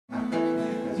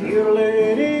In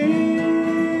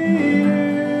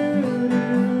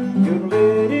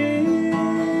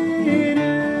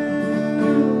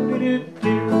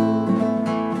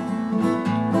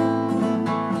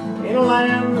a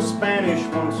land the Spanish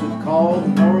once had called the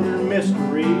Northern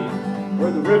Mystery,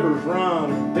 where the rivers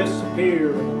run and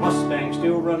disappear and the Mustang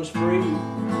still runs free.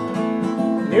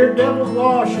 Near Devil's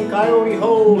Wash and Coyote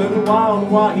Hole in the wild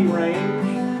Hawaii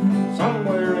range,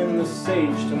 somewhere in the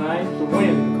sage tonight the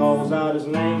wind calls out his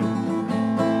name.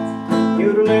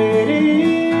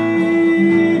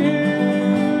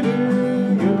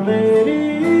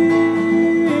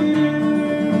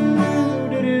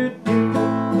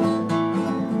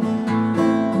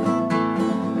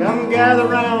 Come gather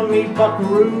round me,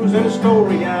 buckaroos, and a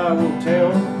story I will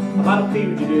tell about a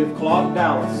fugitive, Claude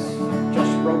Dallas,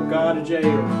 just broke out of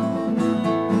jail.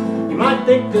 You might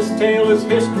think this tale is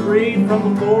history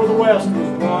from before the West was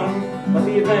won, but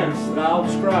the events that I'll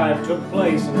describe took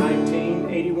place in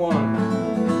 1981.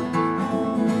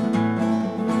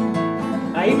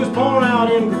 Now he was born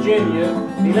out in Virginia.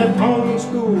 He left home and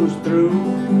school was through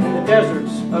in the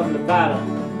deserts of Nevada,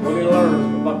 when he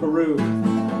learned the buckaroo.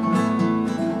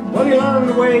 Well, he learned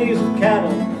the ways of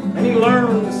cattle, and he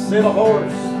learned to sit a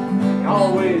horse. He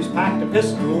always packed a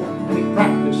pistol, and he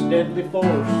practiced deadly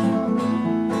force.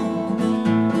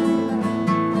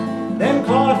 Then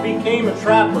Claude became a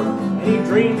trapper, and he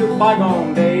dreamed of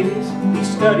bygone days. He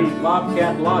studied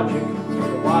bobcat logic in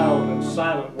the wild and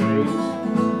silent ways.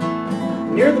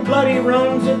 Near the bloody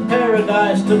runs at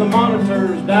Paradise to the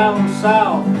monitors down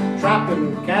south,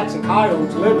 trapping cats and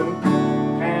coyotes living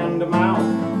hand to mouth.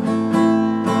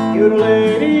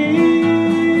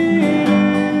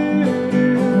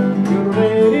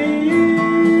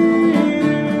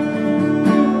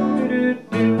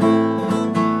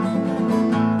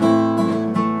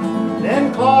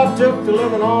 Then Claude took to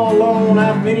living all alone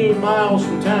out many miles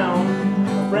from town.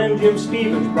 A friend Jim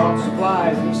Stevens brought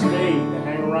supplies and he stayed to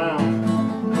hang around.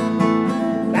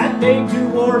 That day 2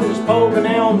 wardens poking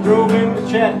elm drove in to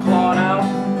check Claude out.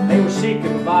 They were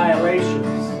seeking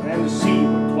violations and to see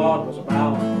what Claude was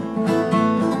about.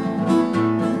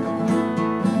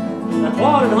 Now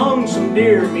Claude had hung some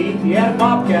deer meat. He had a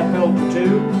bobcat pelt or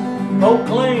 2. Folk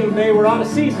claimed they were out of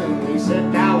season. He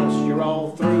said, "Dallas, you're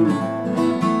all through."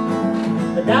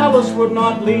 But Dallas would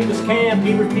not leave his camp.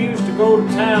 He refused to go to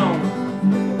town.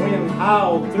 The wind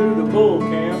howled through the bull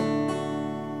camp.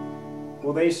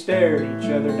 Well, they stared each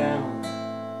other down.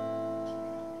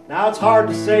 Now it's hard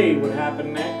to say what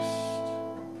happened next.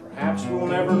 Perhaps we'll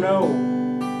never know.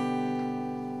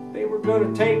 They were going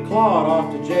to take Claude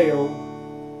off to jail,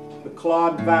 but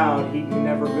Claude vowed he'd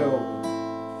never go.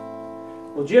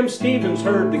 Well, Jim Stevens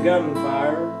heard the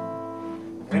gunfire.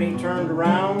 When he turned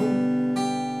around,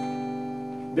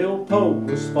 Bill Pope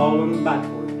was falling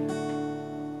backward,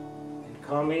 and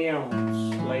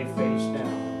Camilleons lay face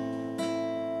down.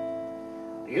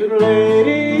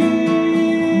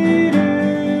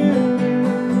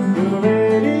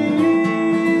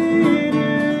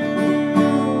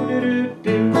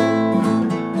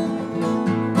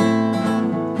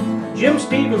 Jim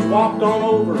Stevens walked on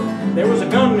over. There was a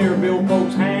gun near Bill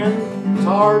Pope's hand. It's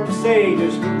hard to say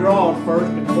just who drawed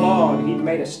first, but Claude, he'd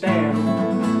made a stand.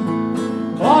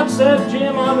 Claude said,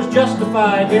 "Jim, I was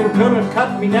justified. They were gonna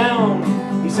cut me down."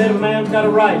 He said, "A man's got a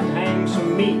right to hang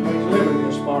some meat when he's living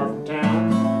this far from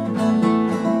town."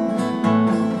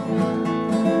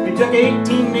 It took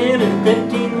 18 men and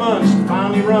 15 months to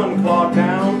finally run Claude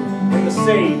down. In the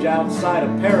sage outside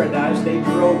of Paradise, they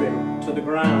drove him to the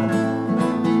ground.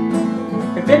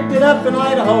 Convicted up in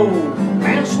Idaho,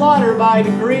 manslaughter by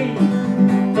decree.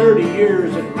 30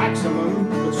 years at maximum,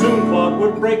 but soon Claude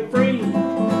would break free.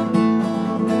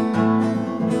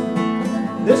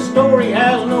 This story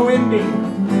has no ending.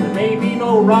 There may be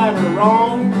no right or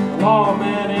wrong. The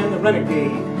lawman and the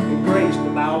renegade who graced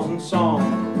 1,000 songs.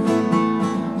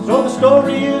 So the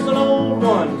story is an old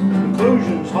one.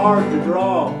 Conclusion's hard to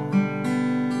draw.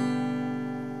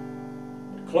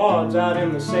 Claude's out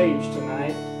in the sage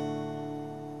tonight.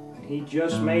 He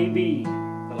just may be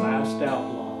the last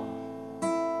outlaw.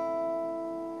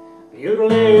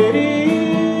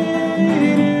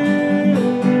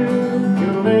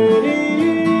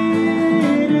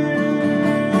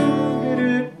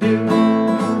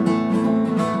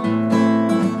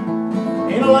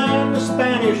 In a land the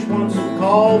Spanish once had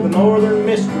called the Northern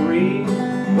Mystery,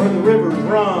 where the rivers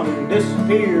run and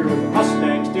disappear and the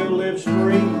Mustang still lives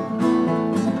free.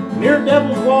 Near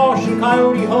Devil's Wash and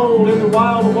Coyote Hole in the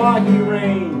wild Hawaii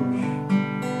range.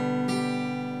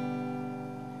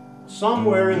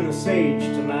 Somewhere in the sage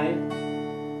tonight,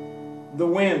 the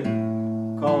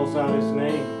wind calls out his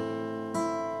name.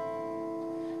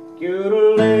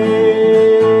 Yodelay.